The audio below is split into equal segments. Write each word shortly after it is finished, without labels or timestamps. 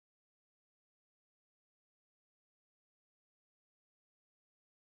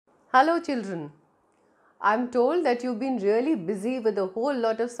Hello children, I'm told that you've been really busy with a whole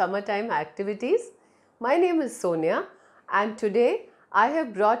lot of summertime activities. My name is Sonia and today I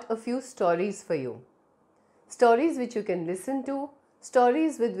have brought a few stories for you. Stories which you can listen to,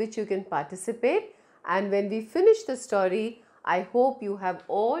 stories with which you can participate, and when we finish the story, I hope you have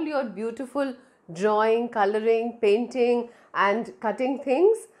all your beautiful drawing, coloring, painting and cutting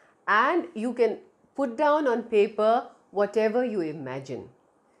things, and you can put down on paper whatever you imagine.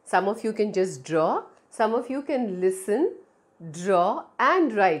 Some of you can just draw, some of you can listen, draw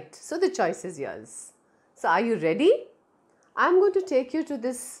and write. So the choice is yours. So are you ready? I'm going to take you to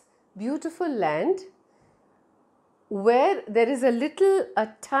this beautiful land where there is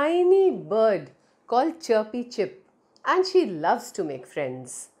a tiny bird called Chirpy Chip, and she loves to make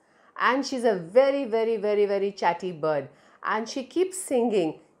friends. And she's a very chatty bird, and she keeps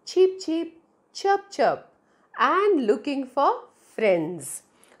singing cheep cheep, chirp chirp and looking for friends.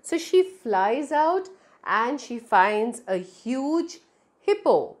 So she flies out and she finds a huge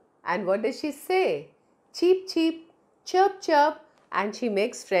hippo. And what does she say? Cheep cheep, chirp chirp, and she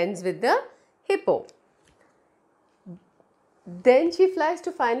makes friends with the hippo. Then she flies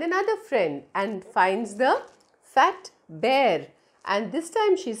to find another friend and finds the fat bear. And this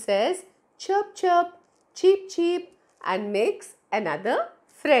time she says chirp chirp, cheep cheep and makes another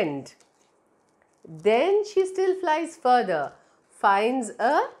friend. Then she still flies further, finds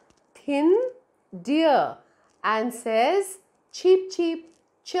a thin deer and says cheep cheep,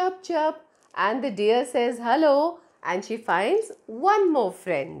 chirp chirp, and the deer says hello and she finds one more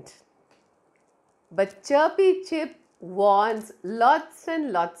friend. But Chirpy Chip wants lots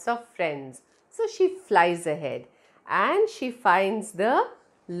and lots of friends. So she flies ahead and she finds the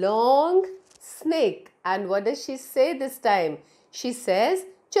long snake. And what does she say this time? She says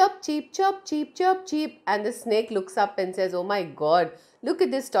chirp cheep, chirp cheep, chirp cheep, and the snake looks up and says, oh my God, look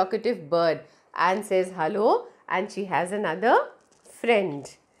at this talkative bird, and says hello, and she has another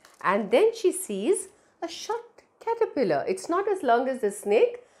friend. And then she sees a short caterpillar. It's not as long as the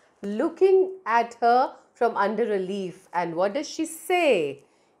snake, looking at her from under a leaf. And what does she say?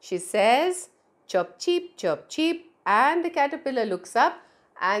 She says chirp cheep, and the caterpillar looks up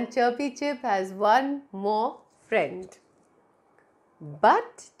and Chirpy Chip has one more friend.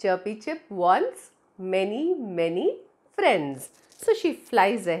 But Chirpy Chip wants many friends. So she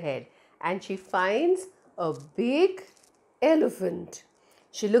flies ahead and she finds a big elephant.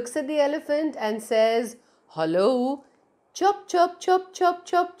 She looks at the elephant and says, hello, chop chop chop chop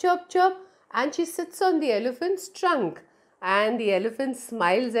chop chop chop, and she sits on the elephant's trunk and the elephant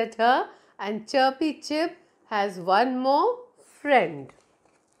smiles at her and Chirpy Chip has one more friend.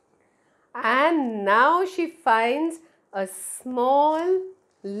 And now she finds a small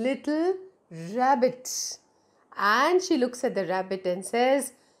little rabbit and she looks at the rabbit and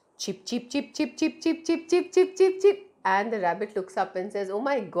says chip chip chip chip chip chip chip chip chip chip chip, and the rabbit looks up and says, oh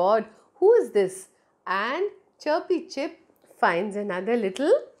my God, who is this? And Chirpy Chip finds another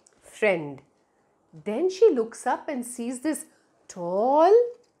little friend. Then she looks up and sees this tall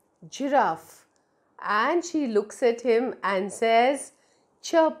giraffe and she looks at him and says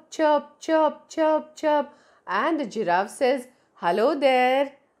chirp chirp chirp chirp chirp, and the giraffe says hello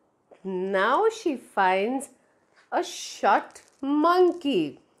there. Now she finds a short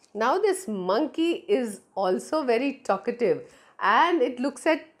monkey. Now this monkey is also very talkative and it looks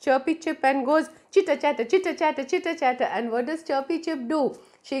at Chirpy Chip and goes chitter chatter chitter chatter chitter chatter, and what does Chirpy Chip do?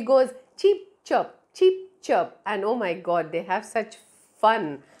 She goes cheep chirp, and oh my God, they have such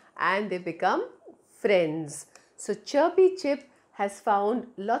fun and they become friends. So Chirpy Chip has found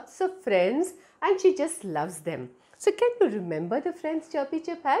lots of friends and she just loves them. So can you remember the friends Chirpy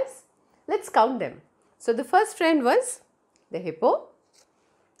Chip has? Let's count them. So the first friend was the hippo,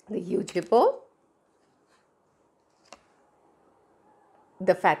 the huge hippo,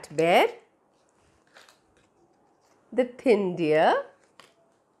 the fat bear, the thin deer,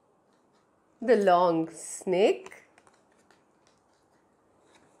 the long snake,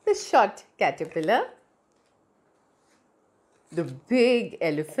 the short caterpillar, the big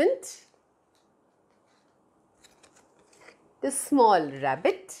elephant, the small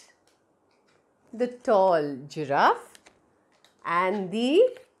rabbit, the tall giraffe, and the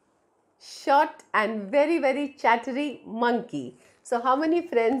short and very chattery monkey. So how many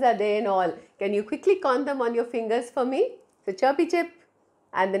friends are there in all? Can you quickly count them on your fingers for me? So Chirpy Chip,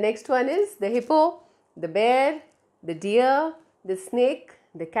 and the next one is the hippo, the bear, the deer, the snake,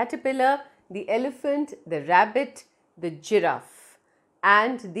 the caterpillar, the elephant, the rabbit, the giraffe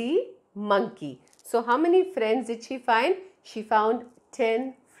and the monkey. So how many friends did she find? She found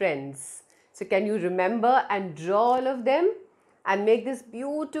 10 friends. So can you remember and draw all of them? and make this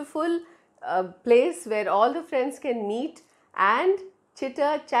beautiful place where all the friends can meet and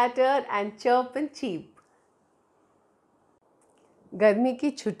chitter, chatter and chirp and cheep. गर्मी की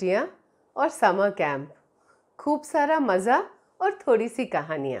छुट्टियाँ और summer camp, खूब सारा मज़ा और थोड़ी सी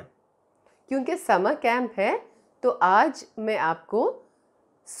कहानियाँ। क्योंकि समर कैंप है तो आज मैं आपको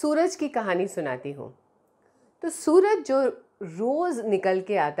सूरज की कहानी सुनाती हूँ। तो सूरज जो रोज़ निकल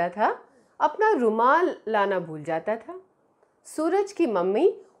के आता था, अपना रुमाल लाना भूल जाता था। सूरज की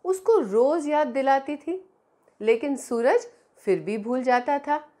मम्मी उसको रोज़ याद दिलाती थी, लेकिन सूरज फिर भी भूल जाता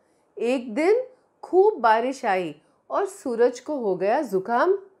था। एक दिन खूब बारिश आई और सूरज को हो गया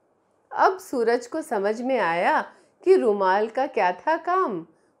ज़ुकाम। अब सूरज को समझ में आया कि रुमाल का क्या था काम।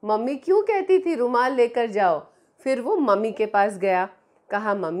 मम्मी क्यों कहती थी रुमाल लेकर जाओ। फिर वो मम्मी के पास गया,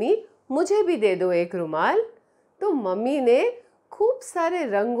 कहा मम्मी मुझे भी दे दो एक रुमाल। तो मम्मी ने खूब सारे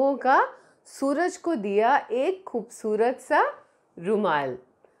रंगों का सूरज को दिया एक खूबसूरत सा रुमाल।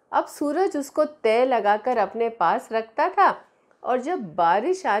 अब सूरज उसको तय लगाकर अपने पास रखता था और जब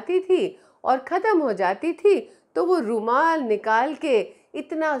बारिश आती थी और ख़त्म हो जाती थी तो वो रुमाल निकाल के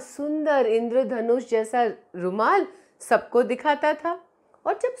इतना सुंदर इंद्रधनुष जैसा रुमाल सबको दिखाता था।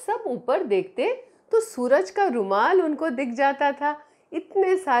 और जब सब ऊपर देखते तो सूरज का रुमाल उनको दिख जाता था,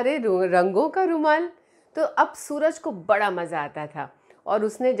 इतने सारे रंगों का रुमाल। तो अब सूरज को बड़ा मज़ा आता था और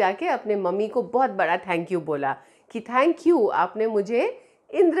उसने जाके अपने मम्मी को बहुत बड़ा थैंक यू बोला कि थैंक यू, आपने मुझे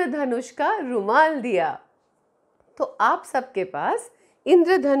इंद्रधनुष का रुमाल दिया। तो आप सबके पास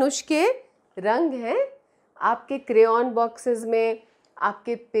इंद्रधनुष के रंग हैं। आपके क्रेयॉन बॉक्सेस में,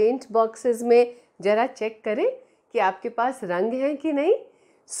 आपके पेंट बॉक्सेस में ज़रा चेक करें कि आपके पास रंग हैं कि नहीं।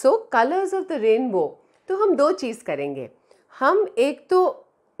 सो कलर्स ऑफ द रेनबो, तो हम दो चीज़ करेंगे। हम एक तो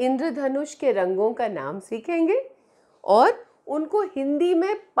इंद्रधनुष के रंगों का नाम सीखेंगे और उनको हिंदी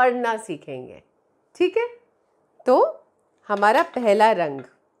में पढ़ना सीखेंगे, ठीक है। तो हमारा पहला रंग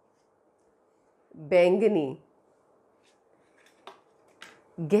बैंगनी,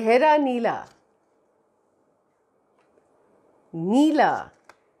 गहरा नीला, नीला,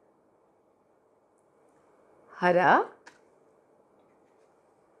 हरा,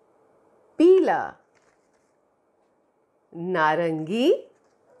 पीला, नारंगी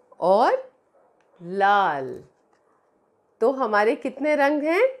और लाल। तो हमारे कितने रंग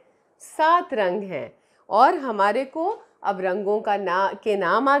हैं? 7 रंग हैं। और हमारे को अब रंगों के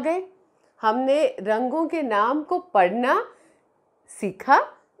नाम आ गए। हमने रंगों के नाम को पढ़ना सीखा।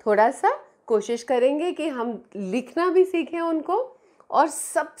 थोड़ा सा कोशिश करेंगे कि हम लिखना भी सीखें उनको। और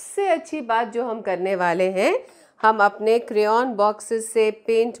सबसे अच्छी बात जो हम करने वाले हैं, हम अपने क्रेयॉन बॉक्सेस से,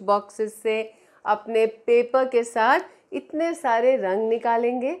 पेंट बॉक्सेस से, अपने पेपर के साथ इतने सारे रंग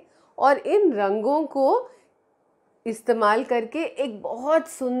निकालेंगे और इन रंगों को इस्तेमाल करके एक बहुत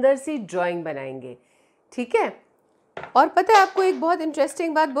सुंदर सी ड्राइंग बनाएंगे, ठीक है। और पता है आपको एक बहुत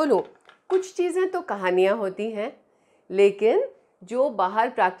इंटरेस्टिंग बात बोलूं, कुछ चीज़ें तो कहानियाँ होती हैं, लेकिन जो बाहर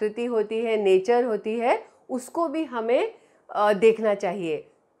प्रकृति होती है, नेचर होती है, उसको भी हमें देखना चाहिए।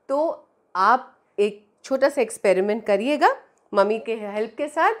 तो आप एक छोटा सा एक्सपेरिमेंट करिएगा मम्मी के हेल्प के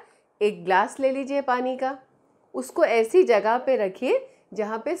साथ। एक ग्लास ले लीजिए पानी का, उसको ऐसी जगह पे रखिए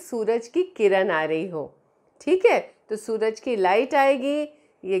जहाँ पे सूरज की किरण आ रही हो, ठीक है। तो सूरज की लाइट आएगी,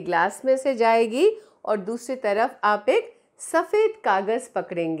 ये ग्लास में से जाएगी और दूसरी तरफ आप एक सफ़ेद कागज़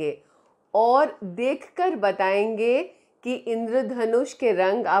पकड़ेंगे और देखकर बताएंगे कि इंद्रधनुष के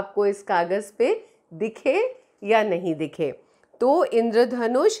रंग आपको इस कागज़ पे दिखे या नहीं दिखे। तो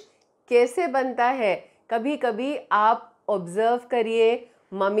इंद्रधनुष कैसे बनता है, कभी कभी आप ऑब्ज़र्व करिए,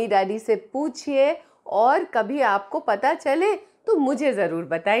 मम्मी डैडी से पूछिए और कभी आपको पता चले तो मुझे ज़रूर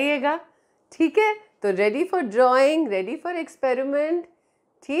बताइएगा, ठीक है। तो ready for drawing, ready for experiment,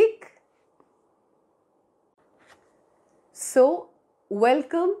 ठीक। So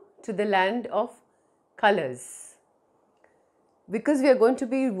welcome to the land of colors, because we are going to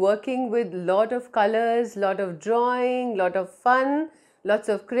be working with lot of colors, lot of drawing, lot of fun, lots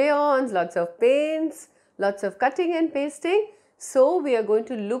of crayons, lots of paints, lots of cutting and pasting. So we are going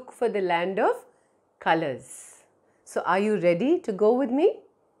to look for the land of colors. So are you ready to go with me?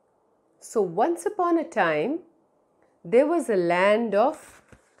 So once upon a time there was a land of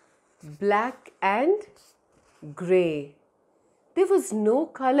black and grey. There was no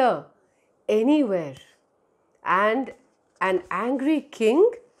color anywhere, and an angry king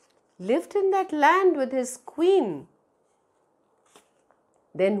lived in that land with his queen.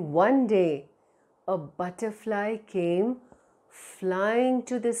 Then one day a butterfly came flying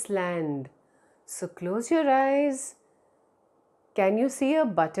to this land. So close your eyes. Can you see a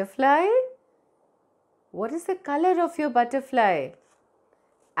butterfly? What is the color of your butterfly?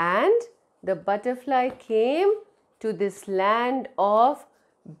 And the butterfly came to this land of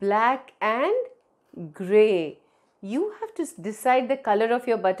black and grey. You have to decide the color of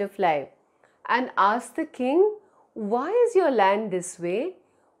your butterfly and ask the king, why is your land this way?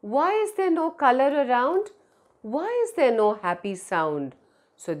 Why is there no color around? Why is there no happy sound?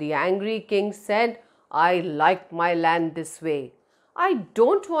 So the angry king said, I like my land this way. I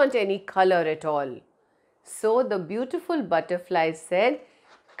don't want any color at all. So the beautiful butterfly said,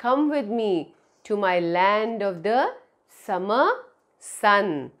 come with me to my land of the summer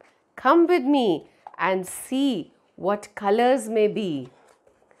sun. Come with me and see what colors may be.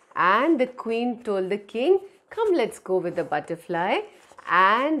 And the queen told the king, come, let's go with the butterfly.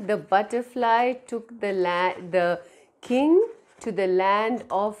 And the butterfly took the king to the land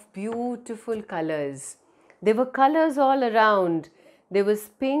of beautiful colors. There were colors all around. There was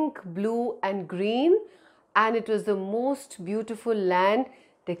pink, blue and green, and it was the most beautiful land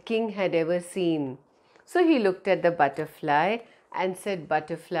the king had ever seen. So he looked at the butterfly and said,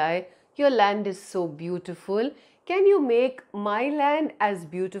 butterfly, your land is so beautiful. Can you make my land as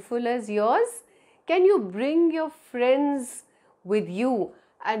beautiful as yours? Can you bring your friends with you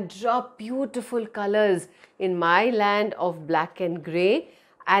and drop beautiful colors in my land of black and grey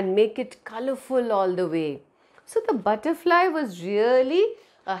and make it colorful all the way? So the butterfly was really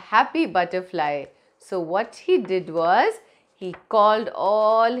a happy butterfly. So what he did was, he called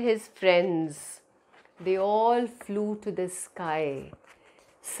all his friends. They all flew to the sky.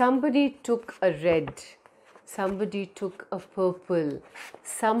 Somebody took a red, somebody took a purple,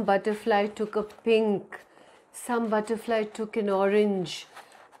 some butterfly took a pink, some butterfly took an orange,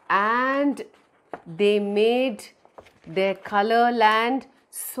 and they made their color land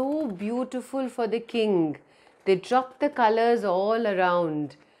so beautiful for the king. They dropped the colors all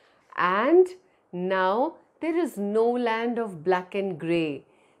around, and now there is no land of black and grey.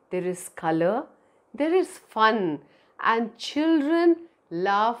 There is color, there is fun, and children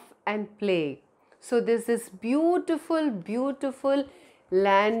laugh and play. So there's this beautiful, beautiful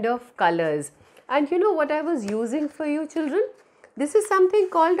land of colors. And you know what I was using for you children? This is something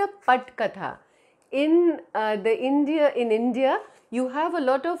called a patkatha. In India, you have a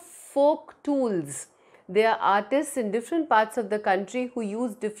lot of folk tools. There are artists in different parts of the country who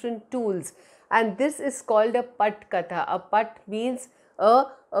use different tools. And this is called a patkatha. A pat means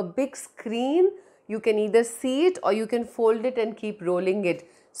a big screen. You can either see it or you can fold it and keep rolling it.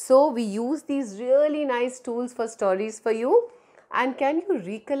 So we use these really nice tools for stories for you. And can you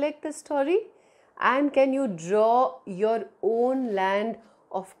recollect the story? And can you draw your own land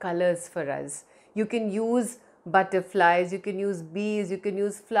of colors for us? You can use butterflies, you can use bees, you can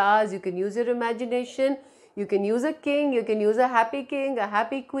use flowers, you can use your imagination, you can use a king, you can use a happy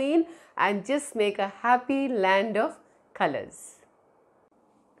queen, and just make a happy land of colors.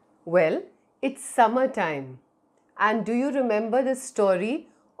 Well, it's summertime. And do you remember the story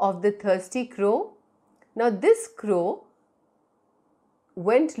of the thirsty crow? Now this crow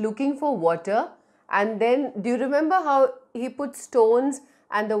went looking for water, and then do you remember how he put stones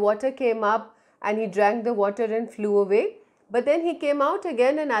and the water came up and he drank the water and flew away? But then he came out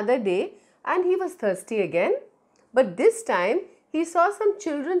again another day and he was thirsty again. But this time he saw some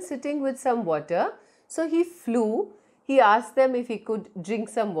children sitting with some water. So he flew. He asked them if he could drink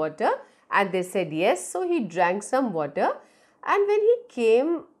some water, and they said yes. So he drank some water, and when he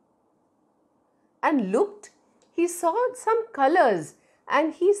came and looked, he saw some colors,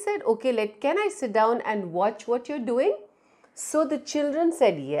 and he said, okay, can I sit down and watch what you're doing? So the children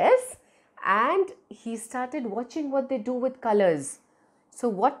said yes, and he started watching what they do with colors. So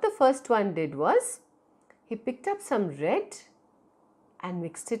what the first one did was, he picked up some red and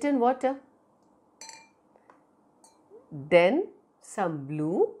mixed it in water. Then some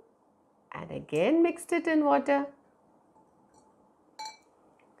blue and again mixed it in water.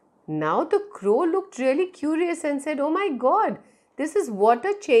 Now the crow looked really curious and said, oh my God, this is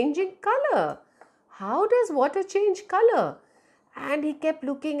water changing color. How does water change color? And he kept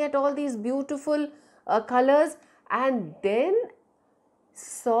looking at all these beautiful colors, and then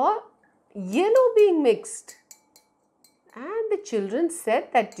saw yellow being mixed. And the children said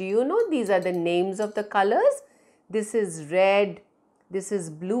that, do you know these are the names of the colors? This is red, this is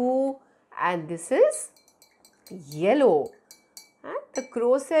blue, and this is yellow. And the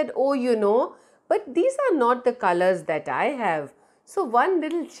crow said, oh, you know, but these are not the colors that I have. So one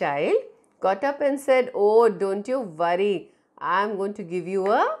little child got up and said, oh, don't you worry, I'm going to give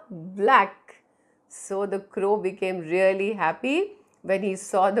you a black. So the crow became really happy when he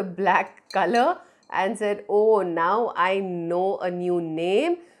saw the black color and said, oh, now I know a new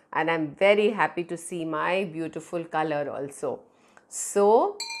name and I'm very happy to see my beautiful color also.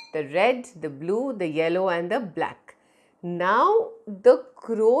 So the red, the blue, the yellow and the black. Now the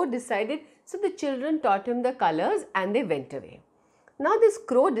crow decided, so the children taught him the colors and they went away. Now this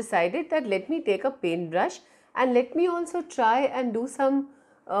crow decided that let me take a paintbrush and let me also try and do some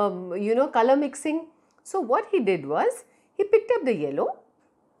color mixing. So what he did was, he picked up the yellow,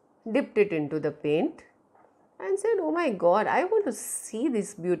 dipped it into the paint and said, oh my God, I want to see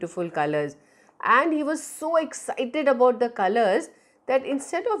these beautiful colors. And he was so excited about the colors that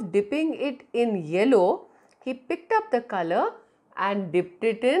instead of dipping it in yellow, he picked up the color and dipped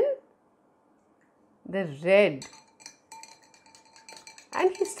it in the red.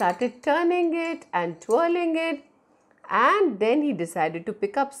 And he started turning it and twirling it, and then he decided to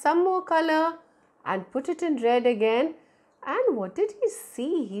pick up some more color and put it in red again. And what did he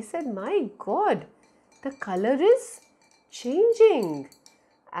see? He said, my God, the color is changing,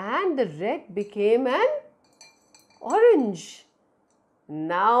 and the red became an orange.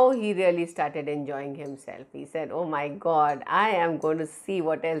 Now he really started enjoying himself. He said, oh my God, I am going to see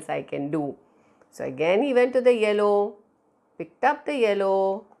what else I can do. So again he went to the yellow, picked up the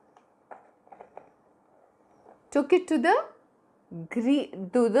yellow, took it to the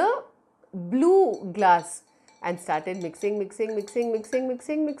blue glass and started mixing.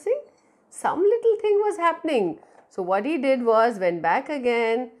 Some little thing was happening. So what he did was, went back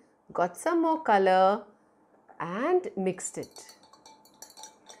again, got some more color and mixed it.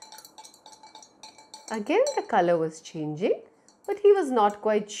 Again the color was changing, but he was not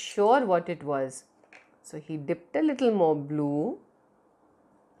quite sure what it was. So he dipped a little more blue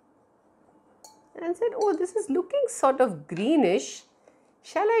and said, oh, this is looking sort of greenish.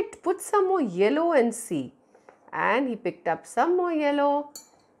 Shall I put some more yellow and see? And he picked up some more yellow,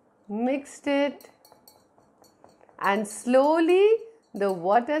 mixed it, and slowly the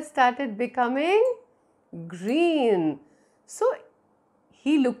water started becoming green. So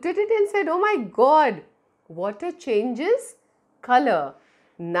he looked at it and said, oh my God, water changes color.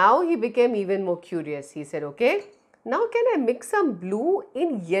 Now he became even more curious. He said, okay, now can I mix some blue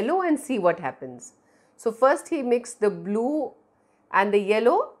in yellow and see what happens? So first he mixed the blue and the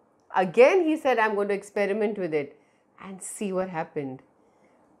yellow. Again he said, I'm going to experiment with it and see what happened.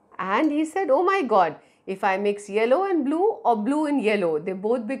 And he said, oh my God, if I mix yellow and blue or blue and yellow, they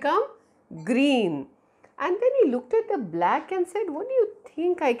both become green. And then he looked at the black and said, what do you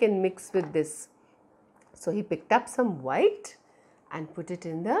think I can mix with this? So he picked up some white and put it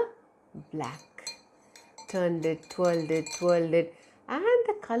in the black. Turned it, twirled it, and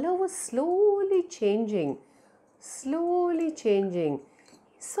the color was slowly changing. He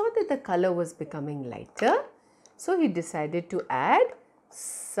saw that the color was becoming lighter. So he decided to add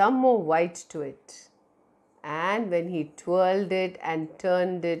some more white to it. And when he twirled it and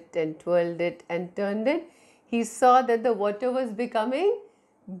turned it and twirled it and turned it, he saw that the water was becoming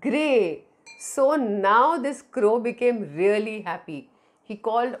grey. So now this crow became really happy. He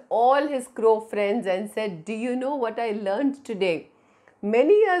called all his crow friends and said, do you know what I learned today?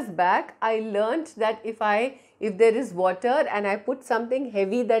 Many years back, I learned that if there is water and I put something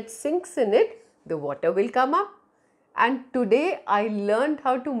heavy that sinks in it, the water will come up. And today I learned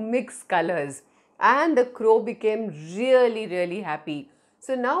how to mix colors. And the crow became really, really happy.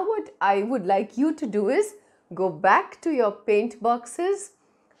 So now what I would like you to do is go back to your paint boxes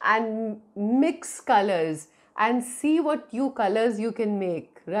and mix colors and see what new colors you can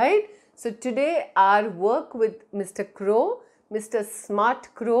make, right? So today our work with Mr. Crow, Mr.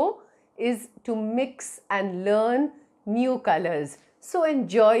 Smart Crow, is to mix and learn new colors. So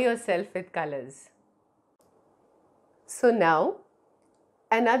enjoy yourself with colors. So now,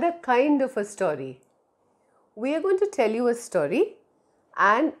 another kind of a story. We are going to tell you a story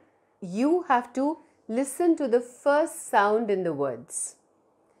and you have to listen to the first sound in the words.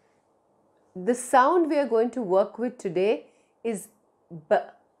 The sound we are going to work with today is B.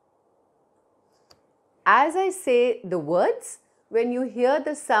 As I say the words, when you hear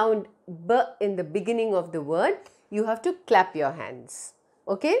the sound B in the beginning of the word, you have to clap your hands.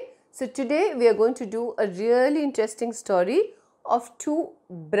 Okay? So today we are going to do a really interesting story of two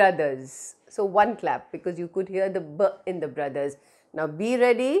brothers. So one clap, because you could hear the B in the brothers. Now be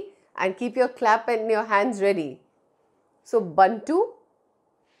ready and keep your clap and your hands ready. So Bantu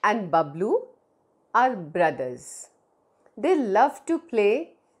and Bablu are brothers. They love to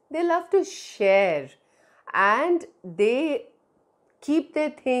play, they love to share, and they keep their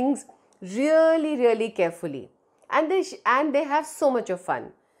things really, really carefully. And they have so much of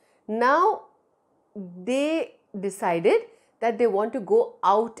fun. Now they decided that they want to go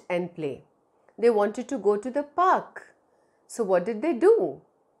out and play. They wanted to go to the park. So what did they do?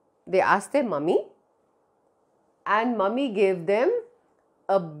 They asked their mummy, and mummy gave them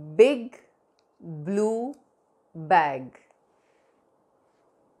a big blue bag.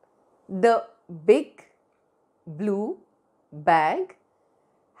 The big blue bag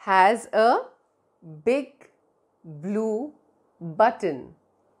has a big blue button.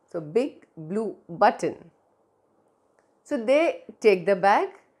 So, big blue button. So, they take the bag,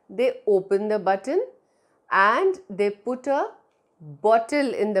 they open the button and they put a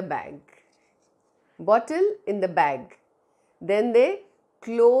bottle in the bag. Bottle in the bag. Then they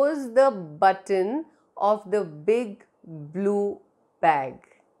close the button of the big blue bag.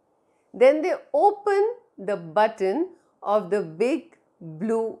 Then they open the button of the big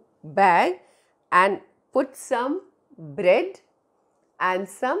blue bag and put some bread and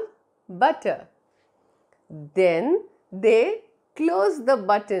some butter. Then they close the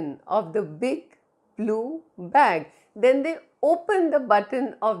button of the big blue bag. Then they open the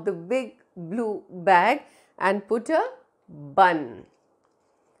button of the big blue bag and put a bun.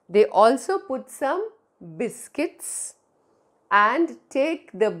 They also put some biscuits and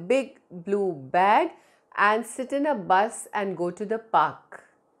take the big blue bag and sit in a bus and go to the park.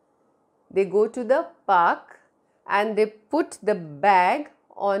 They go to the park and they put the bag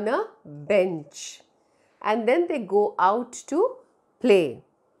on a bench and then they go out to play.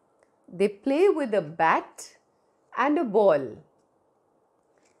 They play with a bat and a ball.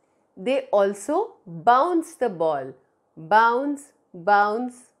 They also bounce the ball. Bounce,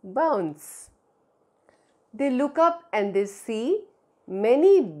 bounce, bounce. They look up and they see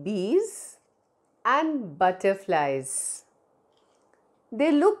many bees and butterflies.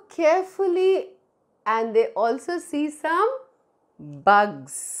 They look carefully and they also see some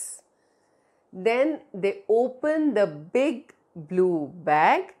bugs. Then they open the big blue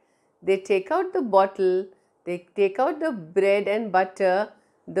bag. They take out the bottle. They take out the bread and butter,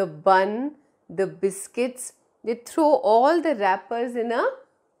 the bun, the biscuits. They throw all the wrappers in a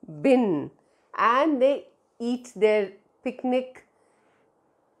bin and they eat their picnic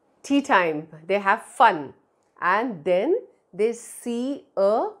tea time. They have fun and then they see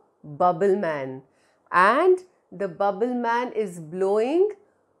a bubble man and the bubble man is blowing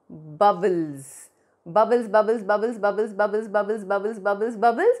bubbles. Bubbles, bubbles, bubbles, bubbles, bubbles, bubbles, bubbles, bubbles,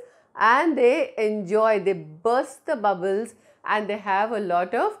 bubbles, and they enjoy, they burst the bubbles and they have a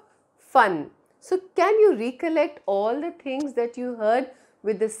lot of fun. So, can you recollect all the things that you heard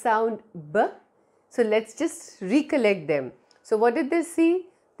with the sound B? So, let's just recollect them. So, what did they see?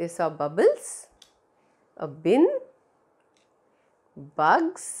 They saw bubbles, a bin,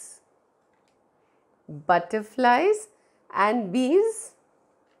 bugs, butterflies and bees,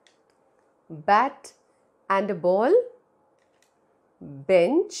 bat and a ball,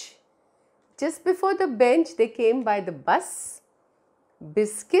 bench. Just before the bench, they came by the bus,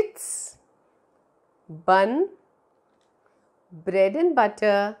 biscuits, bun, bread and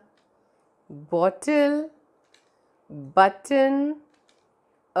butter, bottle, button,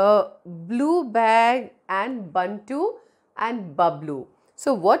 a blue bag and buntu and bablu.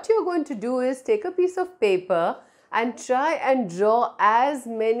 So what you're going to do is take a piece of paper and try and draw as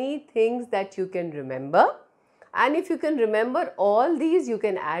many things that you can remember. And if you can remember all these, you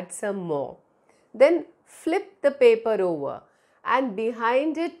can add some more. Then flip the paper over and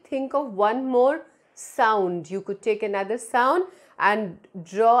behind it think of one more sound. You could take another sound and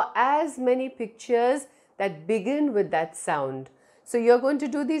draw as many pictures that begin with that sound. So you're going to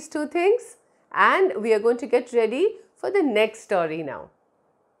do these two things and we are going to get ready for the next story now.